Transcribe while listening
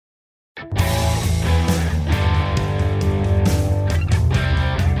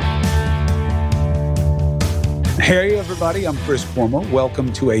Hey, everybody, I'm Chris Cuomo.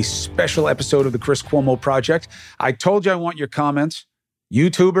 Welcome to a special episode of the Chris Cuomo Project. I told you I want your comments.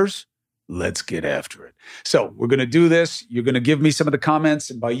 YouTubers, let's get after it. So we're going to do this. You're going to give me some of the comments.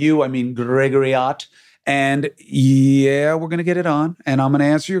 And by you, I mean Gregory Ott. And yeah, we're going to get it on. And I'm going to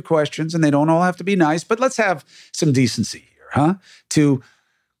answer your questions. And they don't all have to be nice, but let's have some decency here, huh? To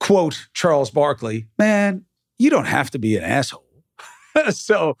quote Charles Barkley, man, you don't have to be an asshole.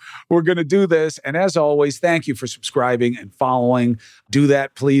 So we're going to do this. And as always, thank you for subscribing and following. Do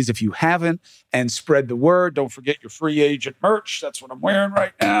that, please, if you haven't, and spread the word. Don't forget your free agent merch. That's what I'm wearing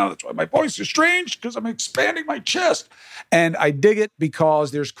right now. That's why my voice is strange, because I'm expanding my chest. And I dig it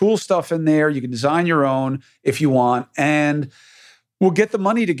because there's cool stuff in there. You can design your own if you want. And we'll get the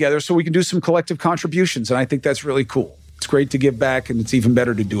money together so we can do some collective contributions. And I think that's really cool. It's great to give back, and it's even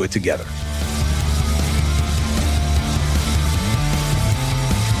better to do it together.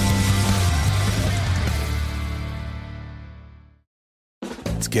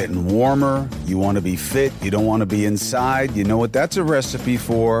 It's getting warmer. You want to be fit. You don't want to be inside. You know what that's a recipe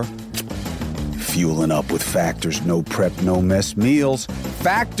for? Fueling up with Factor's no prep, no mess meals.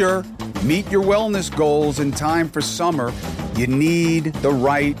 Factor, meet your wellness goals in time for summer. You need the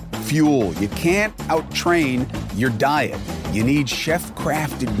right fuel. You can't out-train your diet. You need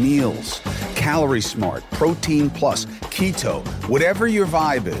chef-crafted meals. Calorie Smart, Protein Plus, Keto, whatever your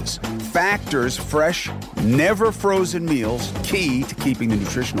vibe is. Factor's fresh, never frozen meals, key to keeping the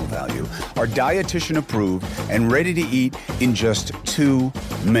nutritional value, are dietitian approved and ready to eat in just 2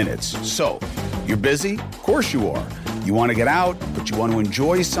 minutes. So, you're busy? Of course you are. You want to get out, but you want to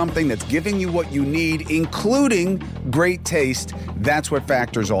enjoy something that's giving you what you need, including great taste. That's what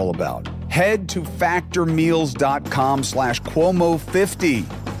Factor's all about. Head to factormeals.com/Cuomo50.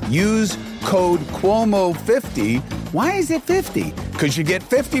 Use code Cuomo50. Why is it 50? Because you get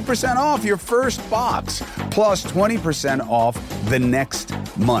 50% off your first box, plus 20% off the next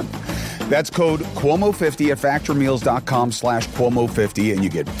month. That's code Cuomo50 at factormeals.com/Cuomo50, and you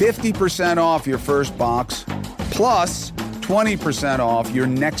get 50% off your first box, plus 20% off your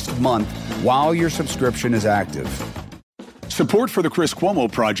next month while your subscription is active. Support for the Chris Cuomo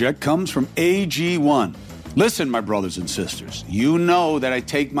Project comes from AG1. Listen, my brothers and sisters, you know that I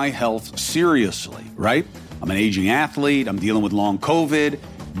take my health seriously, right? I'm an aging athlete. I'm dealing with long COVID.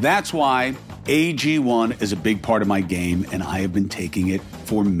 That's why AG1 is a big part of my game, and I have been taking it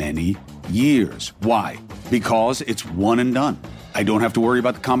for many years. Why? Because it's one and done. I don't have to worry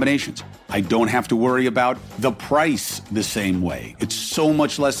about the combinations. I don't have to worry about the price the same way. It's so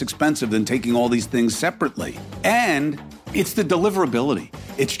much less expensive than taking all these things separately. And it's the deliverability.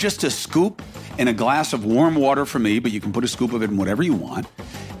 It's just a scoop in a glass of warm water for me, but you can put a scoop of it in whatever you want.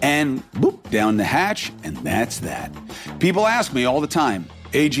 And boop, down the hatch, and that's that. People ask me all the time,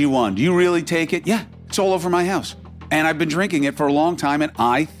 AG1, do you really take it? Yeah, it's all over my house. And I've been drinking it for a long time, and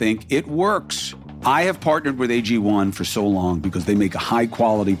I think it works. I have partnered with AG1 for so long because they make a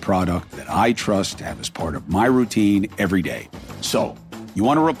high-quality product that I trust to have as part of my routine every day. So, you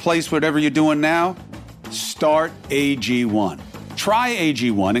want to replace whatever you're doing now? Start AG1. Try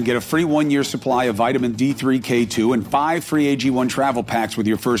AG1 and get a free 1-year supply of vitamin D3, K2, and 5 free AG1 travel packs with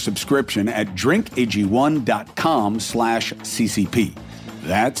your first subscription at drinkag1.com/CCP.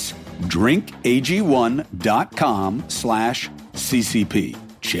 That's drinkag1.com/CCP.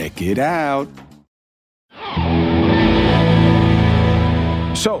 Check it out.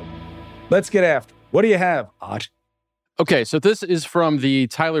 So, let's get after it. What do you have, Ott? Okay, so this is from the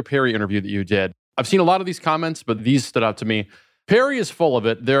Tyler Perry interview that you did. I've seen a lot of these comments, but these stood out to me. Perry is full of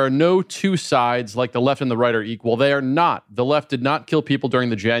it. There are no two sides like the left and the right are equal. They are not. The left did not kill people during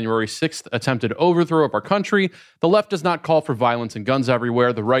the January 6th attempted overthrow of our country. The left does not call for violence and guns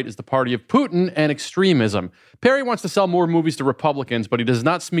everywhere. The right is the party of Putin and extremism. Perry wants to sell more movies to Republicans, but he does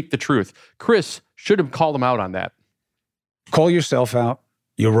not speak the truth. Chris should have called him out on that. Call yourself out.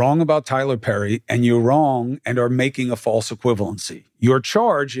 You're wrong about Tyler Perry, and you're wrong and are making a false equivalency. Your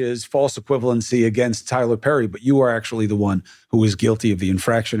charge is false equivalency against Tyler Perry, but you are actually the one who is guilty of the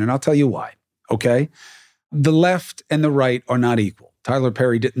infraction, and I'll tell you why, okay? The left and the right are not equal. Tyler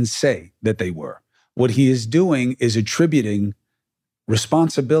Perry didn't say that they were. What he is doing is attributing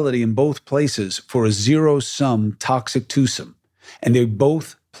responsibility in both places for a zero-sum toxic twosome, and they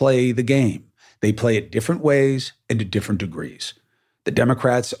both play the game. They play it different ways and to different degrees. The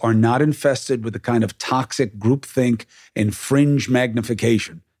Democrats are not infested with the kind of toxic groupthink and fringe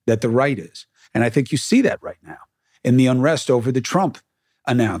magnification that the right is. And I think you see that right now in the unrest over the Trump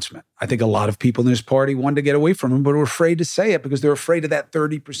announcement. I think a lot of people in this party wanted to get away from him, but were afraid to say it because they're afraid of that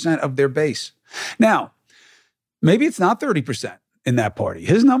 30% of their base. Now, maybe it's not 30%. in that party.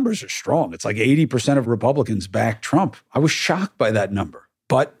 His numbers are strong. It's like 80% of Republicans back Trump. I was shocked by that number.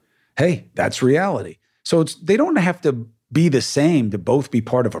 But hey, that's reality. So they don't have to be the same to both be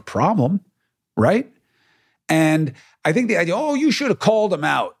part of a problem, right? And I think the idea, you should have called him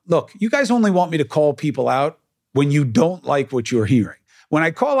out. Look, you guys only want me to call people out when you don't like what you're hearing. When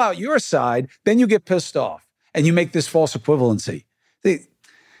I call out your side, then you get pissed off and you make this false equivalency.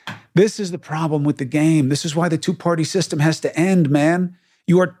 This is the problem with the game. This is why the two-party system has to end, man.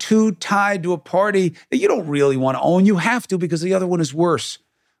 You are too tied to a party that you don't really want to own. You have to because the other one is worse.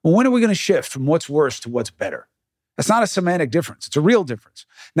 Well, when are we going to shift from what's worse to what's better? That's not a semantic difference. It's a real difference.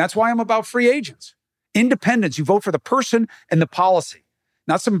 And that's why I'm about free agents. Independence. You vote for the person and the policy,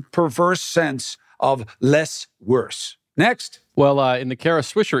 not some perverse sense of less worse. Next. Well, in the Kara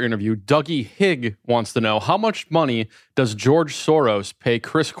Swisher interview, Dougie Higg wants to know, how much money does George Soros pay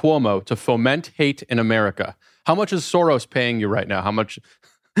Chris Cuomo to foment hate in America? How much is Soros paying you right now? How much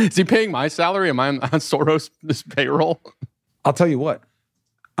is he paying my salary? Am I on Soros' payroll? I'll tell you what.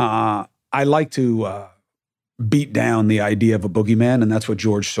 I like to beat down the idea of a boogeyman, and that's what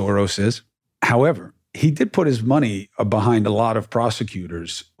George Soros is. However, he did put his money behind a lot of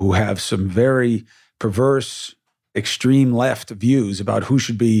prosecutors who have some very perverse, extreme left views about who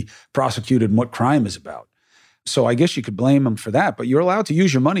should be prosecuted and what crime is about. So I guess you could blame him for that, but you're allowed to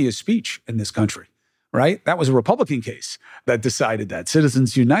use your money as speech in this country, right? That was a Republican case that decided that.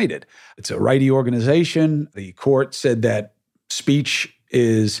 Citizens United. It's a righty organization. The court said that speech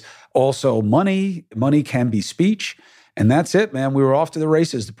is also money. Money can be speech. And that's it, man. We were off to the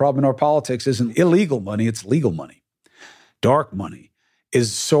races. The problem in our politics isn't illegal money, it's legal money. Dark money.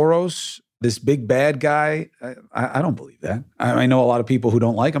 Is Soros this big bad guy? I don't believe that. I know a lot of people who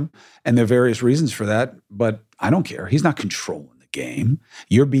don't like him, and there are various reasons for that, but I don't care. He's not controlling the game.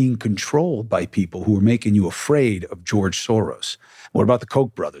 You're being controlled by people who are making you afraid of George Soros. What about the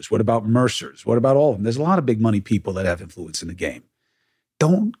Koch brothers? What about Mercers? What about all of them? There's a lot of big money people that have influence in the game.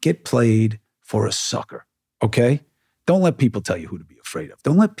 Don't get played for a sucker, okay? Don't let people tell you who to be afraid of.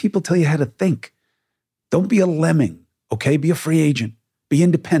 Don't let people tell you how to think. Don't be a lemming, okay? Be a free agent. Be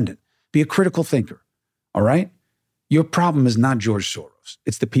independent. Be a critical thinker, all right? Your problem is not George Soros.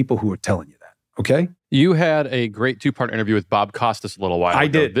 It's the people who are telling you that, okay? You had a great two-part interview with Bob Costas a little while ago. I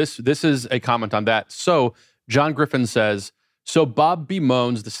did. This is a comment on that. So John Griffin says, so Bob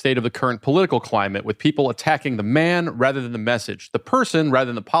bemoans the state of the current political climate with people attacking the man rather than the message, the person rather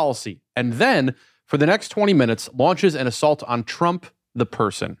than the policy, and then for the next 20 minutes launches an assault on Trump, the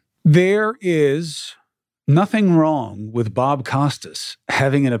person. There is nothing wrong with Bob Costas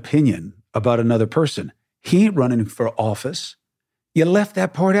having an opinion about another person. He ain't running for office. You left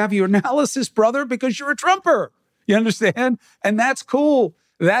that part out of your analysis, brother, because you're a Trumper. You understand? And that's cool.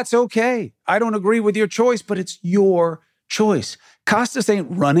 That's okay. I don't agree with your choice, but it's your choice. Costas ain't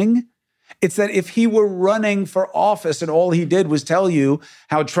running. It's that if he were running for office and all he did was tell you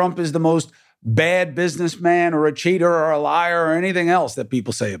how Trump is the most bad businessman or a cheater or a liar or anything else that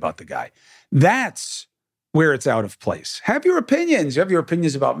people say about the guy, that's where it's out of place. Have your opinions. You have your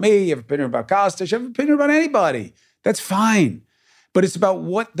opinions about me. You have an opinion about Costas. You have an opinion about anybody. That's fine. But it's about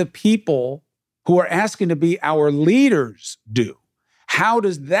what the people who are asking to be our leaders do. How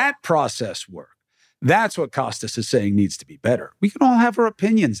does that process work? That's what Costas is saying needs to be better. We can all have our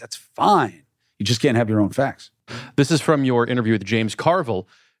opinions. That's fine. You just can't have your own facts. This is from your interview with James Carville.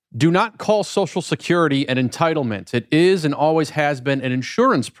 Do not call Social Security an entitlement. It is and always has been an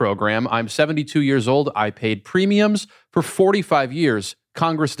insurance program. I'm 72 years old. I paid premiums for 45 years.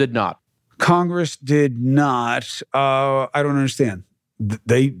 Congress did not. Congress did not. I don't understand.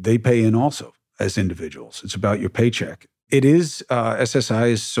 They pay in also as individuals. It's about your paycheck. It is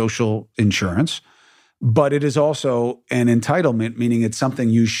SSI is social insurance, but it is also an entitlement, meaning it's something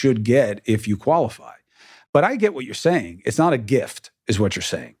you should get if you qualify. But I get what you're saying. It's not a gift, is what you're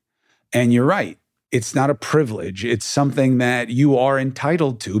saying. And you're right. It's not a privilege. It's something that you are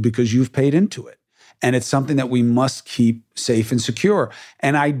entitled to because you've paid into it. And it's something that we must keep safe and secure.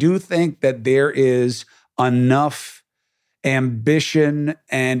 And I do think that there is enough ambition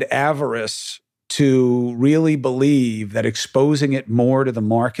and avarice to really believe that exposing it more to the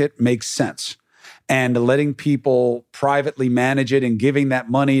market makes sense. And letting people privately manage it and giving that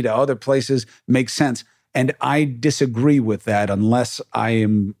money to other places makes sense. And I disagree with that unless I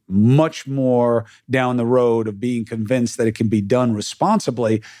am much more down the road of being convinced that it can be done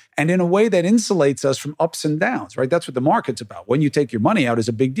responsibly and in a way that insulates us from ups and downs, right? That's what the market's about. When you take your money out is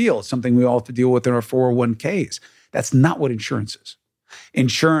a big deal. It's something we all have to deal with in our 401ks. That's not what insurance is.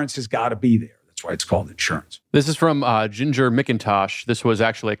 Insurance has got to be there. That's why it's called insurance. This is from Ginger McIntosh. This was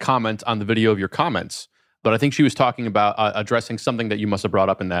actually a comment on the video of your comments. but I think she was talking about addressing something that you must have brought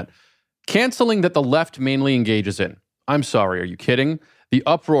up in that. Canceling that the left mainly engages in. I'm sorry, are you kidding? The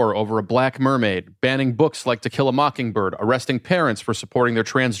uproar over a black mermaid, banning books like To Kill a Mockingbird, arresting parents for supporting their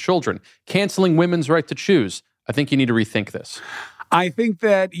trans children, canceling women's right to choose. I think you need to rethink this. I think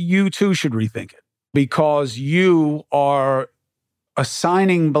that you too should rethink it, because you are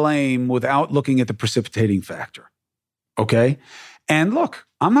assigning blame without looking at the precipitating factor. Okay? And look,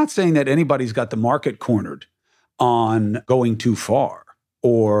 I'm not saying that anybody's got the market cornered on going too far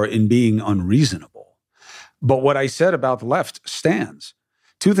or in being unreasonable. But what I said about the left stands.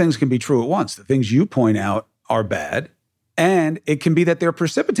 Two things can be true at once. The things you point out are bad, and it can be that they're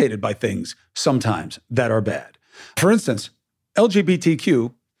precipitated by things sometimes that are bad. For instance,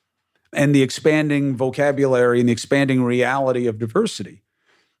 LGBTQ and the expanding vocabulary and the expanding reality of diversity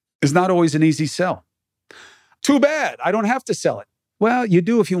is not always an easy sell. Too bad, I don't have to sell it. Well, you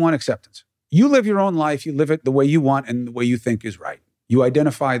do if you want acceptance. You live your own life, you live it the way you want and the way you think is right. You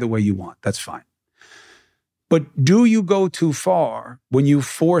identify the way you want, that's fine. But do you go too far when you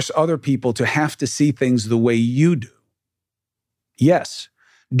force other people to have to see things the way you do? Yes.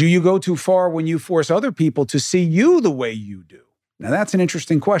 Do you go too far when you force other people to see you the way you do? Now, that's an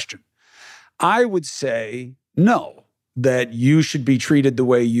interesting question. I would say no, that you should be treated the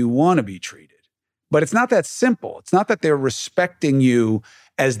way you want to be treated. But it's not that simple. It's not that they're respecting you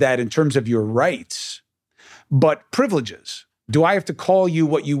as that in terms of your rights, but privileges. Do I have to call you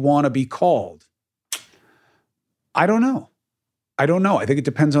what you want to be called? I don't know. I think it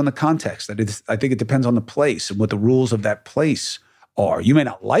depends on the context. I think it depends on the place and what the rules of that place are. You may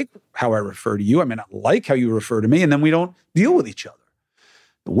not like how I refer to you. I may not like how you refer to me, and then we don't deal with each other.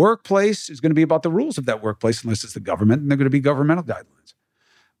 The workplace is going to be about the rules of that workplace, unless it's the government, and they're going to be governmental guidelines.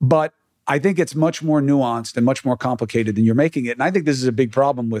 But I think it's much more nuanced and much more complicated than you're making it. And I think this is a big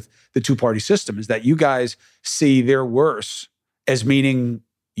problem with the two-party system, is that you guys see their worse as meaning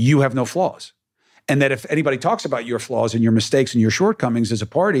you have no flaws. And that if anybody talks about your flaws and your mistakes and your shortcomings as a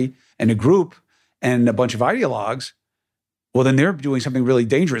party and a group and a bunch of ideologues, well, then they're doing something really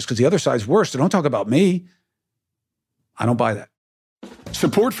dangerous because the other side's worse. So don't talk about me. I don't buy that.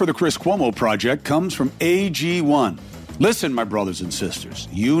 Support for the Chris Cuomo Project comes from AG1. Listen, my brothers and sisters,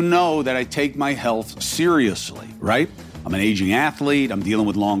 you know that I take my health seriously, right? I'm an aging athlete. I'm dealing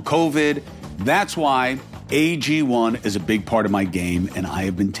with long COVID. That's why AG1 is a big part of my game, and I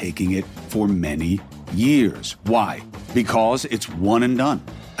have been taking it for many years. Why? Because it's one and done.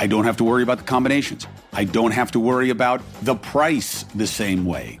 I don't have to worry about the combinations. I don't have to worry about the price the same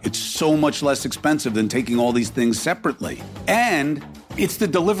way. It's so much less expensive than taking all these things separately. And it's the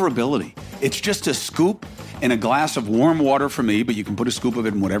deliverability. It's just a scoop in a glass of warm water for me, but you can put a scoop of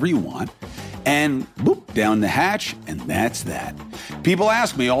it in whatever you want. And boop, down the hatch, and that's that. People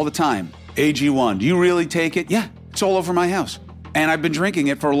ask me all the time, AG1, do you really take it? Yeah, it's all over my house. And I've been drinking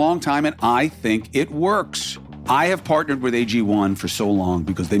it for a long time, and I think it works. I have partnered with AG1 for so long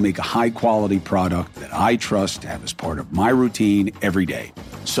because they make a high-quality product that I trust to have as part of my routine every day.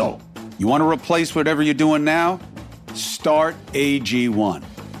 So, you want to replace whatever you're doing now? Start AG1.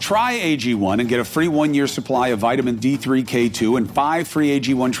 Try AG1 and get a free 1-year supply of vitamin D3, K2, and 5 free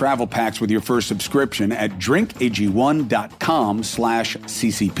AG1 travel packs with your first subscription at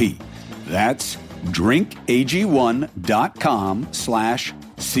drinkag1.com/CCP. That's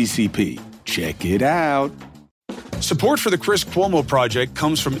drinkag1.com/CCP. Check it out. Support for the Chris Cuomo Project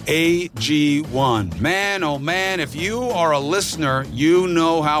comes from AG1. Man, oh man, if you are a listener, you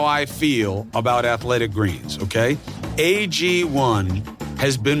know how I feel about Athletic Greens, okay? AG1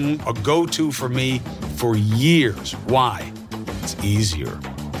 has been a go-to for me for years. Why? It's easier,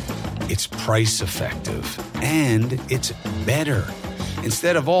 it's price effective, and it's better.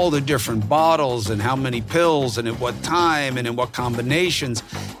 Instead of all the different bottles and how many pills and at what time and in what combinations,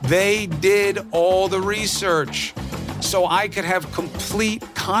 they did all the research so I could have complete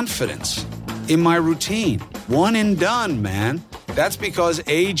confidence in my routine. One and done, man. That's because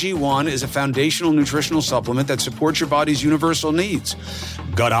AG1 is a foundational nutritional supplement that supports your body's universal needs.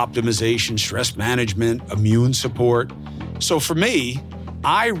 Gut optimization, stress management, immune support. So for me,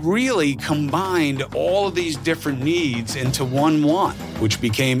 I really combined all of these different needs into one, which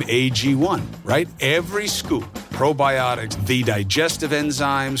became AG1, right? Every scoop, probiotics, the digestive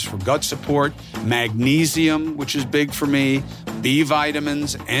enzymes for gut support, magnesium, which is big for me, B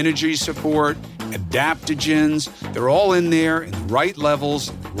vitamins, energy support, adaptogens. They're all in there in the right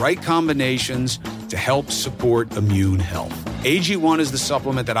levels, right combinations to help support immune health. AG1 is the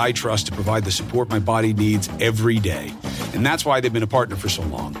supplement that I trust to provide the support my body needs every day. And that's why they've been a partner for so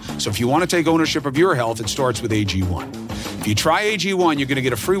long. So if you want to take ownership of your health, it starts with AG1. If you try AG1, you're going to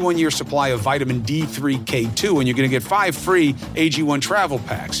get a free 1-year supply of vitamin D3K2, and you're going to get 5 free AG1 travel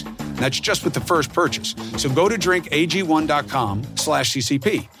packs. And that's just with the first purchase. So go to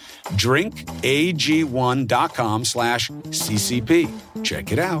drinkag1.com/CCP. drinkag1.com/CCP.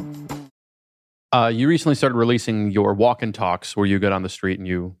 Check it out. You recently started releasing your walk and talks where you get on the street and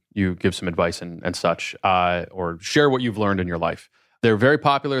you give some advice and such, or share what you've learned in your life. They're very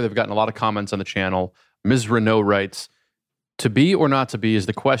popular. They've gotten a lot of comments on the channel. Ms. Renault writes, to be or not to be is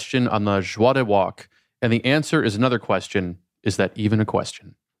the question on the Joie de Walk. And the answer is another question. Is that even a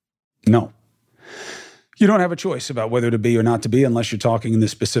question? No. You don't have a choice about whether to be or not to be unless you're talking in the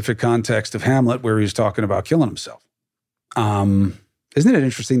specific context of Hamlet where he's talking about killing himself. Isn't it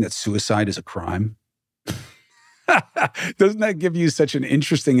interesting that suicide is a crime? Doesn't that give you such an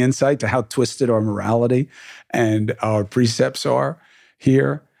interesting insight to how twisted our morality and our precepts are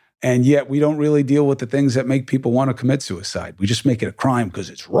here? And yet we don't really deal with the things that make people want to commit suicide. We just make it a crime because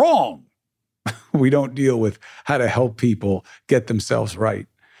it's wrong. We don't deal with how to help people get themselves right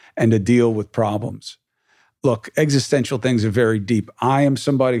and to deal with problems. Look, existential things are very deep. I am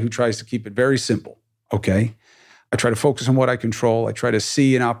somebody who tries to keep it very simple, okay? I try to focus on what I control. I try to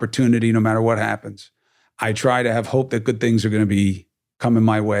see an opportunity no matter what happens. I try to have hope that good things are going to be coming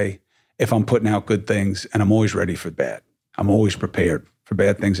my way if I'm putting out good things, and I'm always ready for bad. I'm always prepared for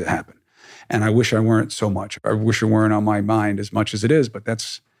bad things that happen. And I wish I weren't so much. I wish it weren't on my mind as much as it is, but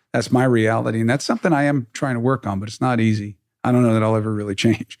that's my reality. And that's something I am trying to work on, but it's not easy. I don't know that I'll ever really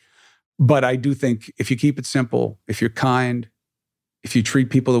change. But I do think if you keep it simple, if you're kind, if you treat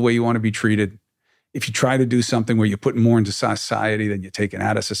people the way you want to be treated, if you try to do something where you're putting more into society than you're taking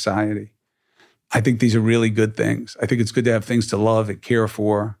out of society, I think these are really good things. I think it's good to have things to love and care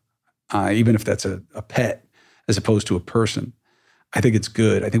for, even if that's a pet as opposed to a person. I think it's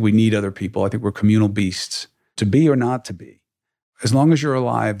good. I think we need other people. I think we're communal beasts. To be or not to be, as long as you're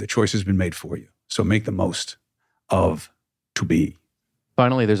alive, the choice has been made for you. So make the most of to be.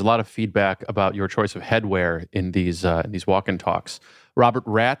 Finally, there's a lot of feedback about your choice of headwear in these walk-in talks. Robert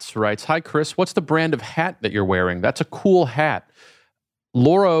Ratz writes, hi, Chris, what's the brand of hat that you're wearing? That's a cool hat.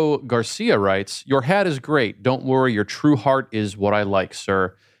 Lauro Garcia writes, your hat is great. Don't worry, your true heart is what I like,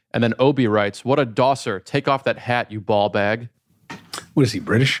 sir. And then Obi writes, what a dosser. Take off that hat, you ball bag. What is he,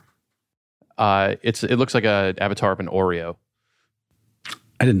 British? It looks like an avatar of an Oreo.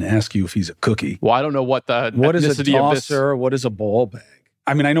 I didn't ask you if he's a cookie. Well, I don't know what the what is a tosser, what is a ball bag?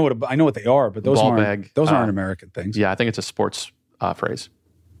 I mean, I know what they are, but those aren't American things. Yeah, I think it's a sports phrase.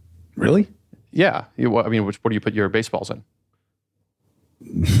 Really? Yeah. What do you put your baseballs in?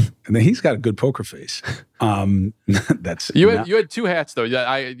 And then he's got a good poker face. You had two hats though. You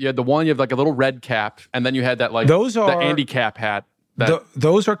had the one. You have like a little red cap, and then you had that the Andy Cap hat.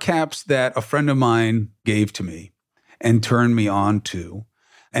 Those are caps that a friend of mine gave to me and turned me on to.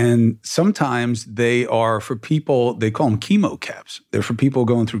 And sometimes they are for people, they call them chemo caps. They're for people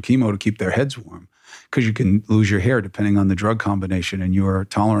going through chemo to keep their heads warm because you can lose your hair depending on the drug combination and your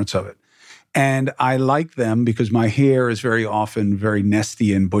tolerance of it. And I like them because my hair is very often very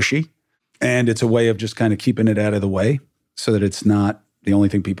nesty and bushy. And it's a way of just kind of keeping it out of the way so that it's not the only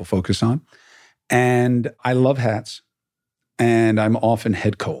thing people focus on. And I love hats. And I'm often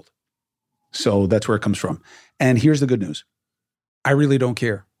head cold. So that's where it comes from. And here's the good news. I really don't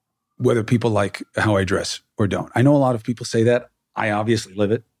care whether people like how I dress or don't. I know a lot of people say that. I obviously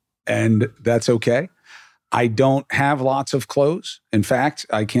live it. And that's okay. I don't have lots of clothes. In fact,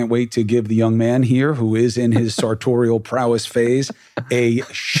 I can't wait to give the young man here who is in his sartorial prowess phase a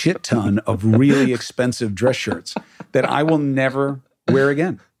shit ton of really expensive dress shirts that I will never wear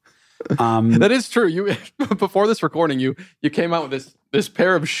again. That is true. You before this recording, you came out with this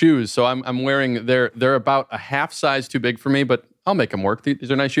pair of shoes. So I'm wearing. They're about a half size too big for me, but I'll make them work. These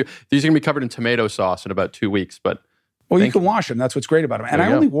are nice shoes. These are gonna be covered in tomato sauce in about 2 weeks. But you can wash them. That's what's great about them. And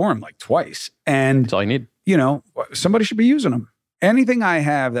I only wore them like twice. And that's all you need. Somebody should be using them. Anything I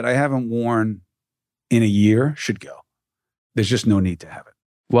have that I haven't worn in a year should go. There's just no need to have it.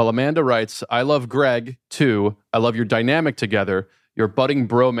 Well, Amanda writes, I love Greg too. I love your dynamic together. Your budding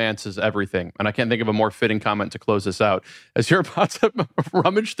bromance is everything. And I can't think of a more fitting comment to close this out as you're about to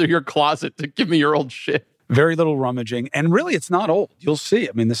rummage through your closet to give me your old shit. Very little rummaging. And really, it's not old. You'll see.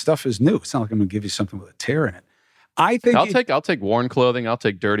 I mean, this stuff is new. It's not like I'm going to give you something with a tear in it. I think I'll take worn clothing. I'll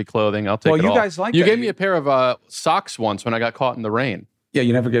take dirty clothing. I'll take it all. Well, you guys like You that. gave me a pair of socks once when I got caught in the rain. Yeah,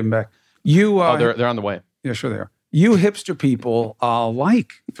 you never gave them back. They're on the way. Yeah, sure they are. You hipster people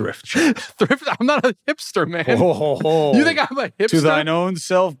like thrift shops. Thrift? I'm not a hipster, man. Oh. You think I'm a hipster? To thine own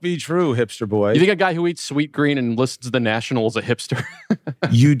self be true, hipster boy. You think a guy who eats sweet green and listens to the National is a hipster?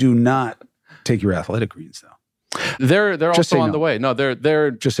 You do not take your athletic greens, though. They're Just also say on no. the way. No,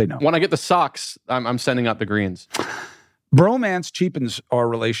 they're Just say no. When I get the socks, I'm sending out the greens. Bromance cheapens our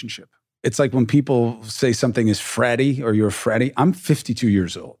relationship. It's like when people say something is fratty or you're fratty. I'm 52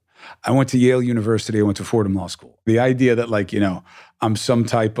 years old. I went to Yale University. I went to Fordham Law School. The idea that I'm some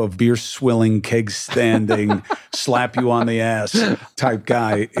type of beer swilling, keg standing, slap you on the ass type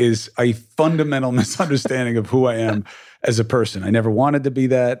guy is a fundamental misunderstanding of who I am as a person. I never wanted to be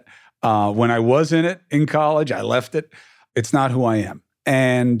that. When I was in it in college, I left it. It's not who I am.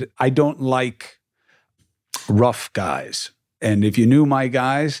 And I don't like rough guys. And if you knew my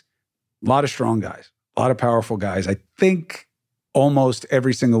guys, a lot of strong guys, a lot of powerful guys. I think almost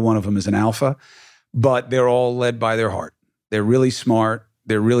every single one of them is an alpha, but they're all led by their heart. They're really smart.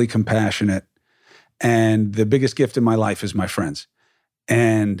 They're really compassionate. And the biggest gift in my life is my friends.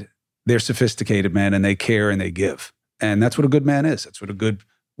 And they're sophisticated, man, and they care and they give. And that's what a good man is. That's what a good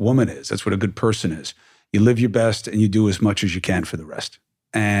woman is. That's what a good person is. You live your best and you do as much as you can for the rest.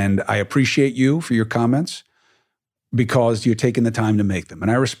 And I appreciate you for your comments because you're taking the time to make them. And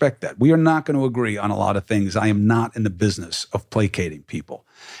I respect that. We are not going to agree on a lot of things. I am not in the business of placating people.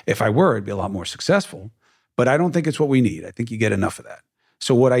 If I were, I'd be a lot more successful. But I don't think it's what we need. I think you get enough of that.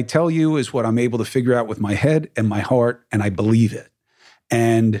 So what I tell you is what I'm able to figure out with my head and my heart, and I believe it.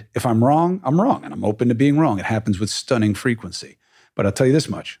 And if I'm wrong, I'm wrong. And I'm open to being wrong. It happens with stunning frequency. But I'll tell you this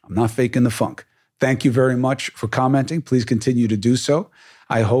much. I'm not faking the funk. Thank you very much for commenting. Please continue to do so.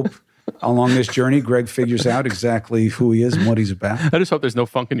 I hope along this journey, Greg figures out exactly who he is and what he's about. I just hope there's no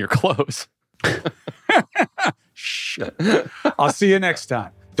funk in your clothes. Shit. I'll see you next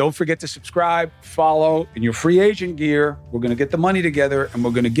time. Don't forget to subscribe, follow. In your free agent gear, we're going to get the money together and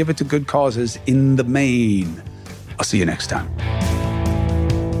we're going to give it to good causes in the main. I'll see you next time.